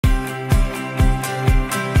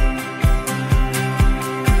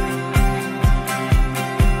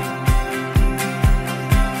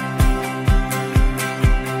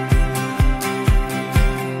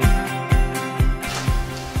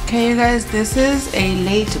guys, this is a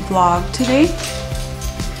late vlog today,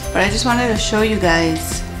 but I just wanted to show you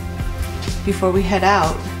guys before we head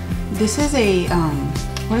out. This is a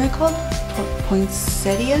what are they called?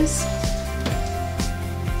 Poinsettias?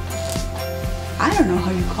 I don't know how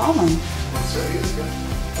you call them.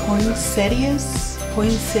 Poinsettias?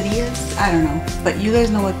 I don't know, but you guys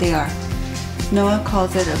know what they are. Noah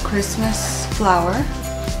calls it a Christmas flower,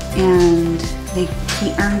 and he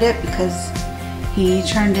earned it because he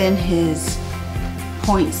turned in his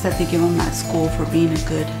points that they give him at school for being a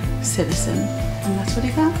good citizen. And that's what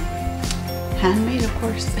he got. Handmade, of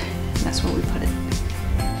course. That's where we put it.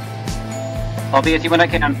 I'll be with you when I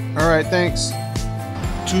can. Alright, thanks.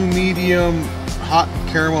 2 medium hot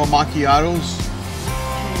caramel macchiatos. 2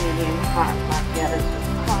 medium hot macchiatos with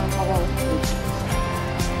caramel.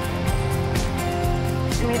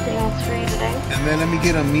 Anything else for you today? And then let me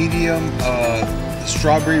get a medium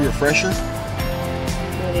strawberry refresher.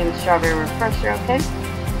 Medium strawberry refresher, okay? And I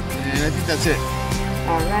think that's it.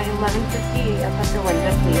 Alright, 11:50 up at the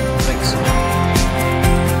window, please. Thanks.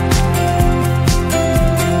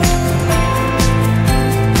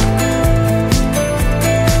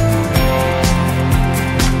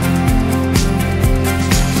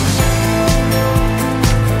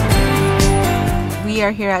 We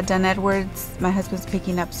are here at Dunn Edwards. My husband's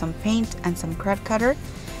picking up some paint and some crud cutter.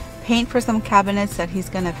 Paint for some cabinets that he's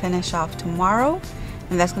gonna finish off tomorrow.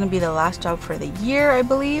 And that's gonna be the last job for the year, I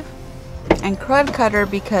believe. And crud cutter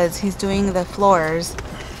because he's doing the floors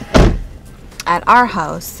at our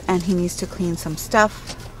house and he needs to clean some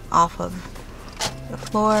stuff off of the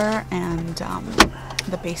floor and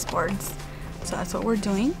the baseboards. So that's what we're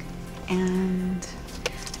doing. And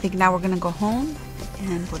I think now we're gonna go home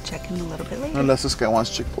and we'll check in a little bit later. Unless this guy wants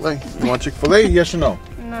Chick-fil-A. You want Chick-fil-A? Yes or no?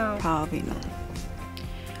 No. Probably not.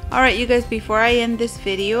 Alright you guys, before I end this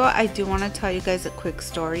video, I do want to tell you guys a quick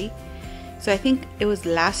story. So I think it was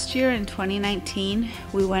last year in 2019,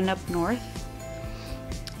 we went up north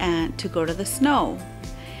and to go to the snow.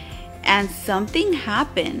 And something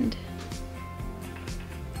happened.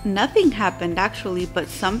 Nothing happened actually, but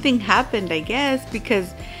something happened, I guess,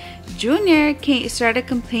 because Junior started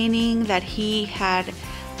complaining that he had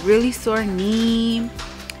really sore knee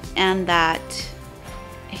and that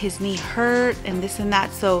his knee hurt and this and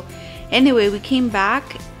that. So anyway, we came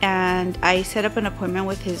back and I set up an appointment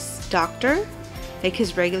with his doctor, like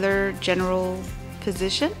his regular general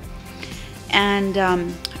physician, and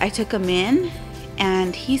I took him in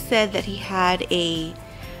and he said that he had a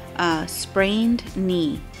sprained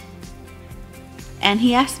knee. And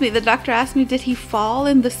he asked me, the doctor asked me, did he fall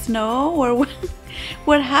in the snow or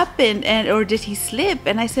what happened, or did he slip?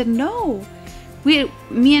 And I said no.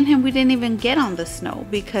 Me and him, we didn't even get on the snow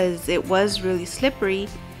because it was really slippery.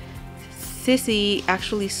 Sissy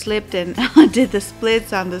actually slipped and did the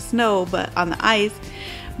splits on the snow, but on the ice.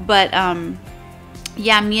 But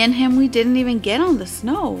yeah, me and him, we didn't even get on the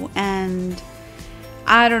snow, and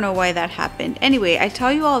I don't know why that happened. Anyway, I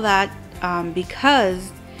tell you all that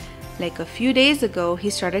because like a few days ago, he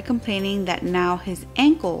started complaining that now his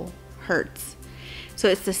ankle hurts. So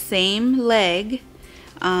it's the same leg,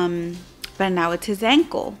 but now it's his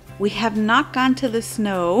ankle. We have not gone to the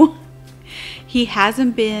snow. He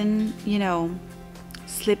hasn't been, you know,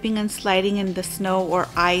 slipping and sliding in the snow or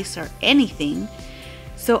ice or anything.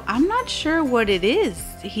 So I'm not sure what it is.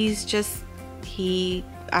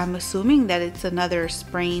 I'm assuming that it's another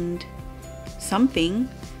sprained something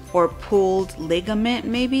or pulled ligament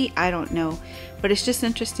maybe. I don't know. But it's just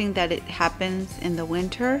interesting that it happens in the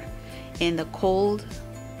winter, in the cold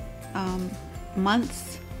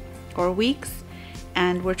months or weeks,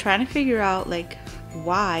 and we're trying to figure out like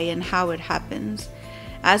why and how it happens.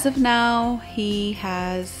 As of now, he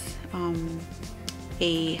has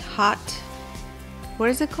a hot, what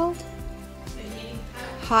is it called?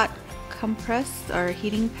 Hot compress or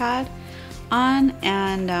heating pad on,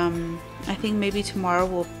 and I think maybe tomorrow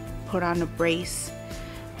we'll put on a brace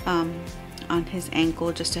on his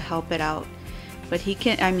ankle just to help it out. But he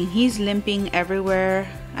can't, I mean, he's limping everywhere.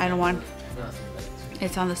 I don't want,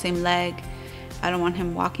 it's on the same leg. I don't want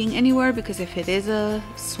him walking anywhere because if it is a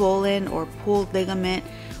swollen or pulled ligament,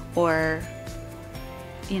 or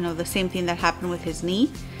you know, the same thing that happened with his knee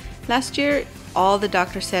last year, all the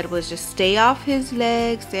doctor said was just stay off his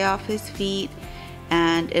legs, stay off his feet,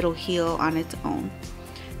 and it'll heal on its own.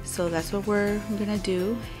 So that's what we're gonna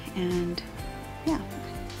do, and yeah,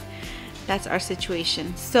 that's our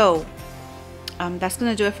situation. So that's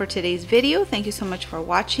gonna do it for today's video. Thank you so much for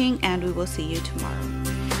watching, and we will see you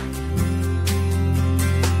tomorrow.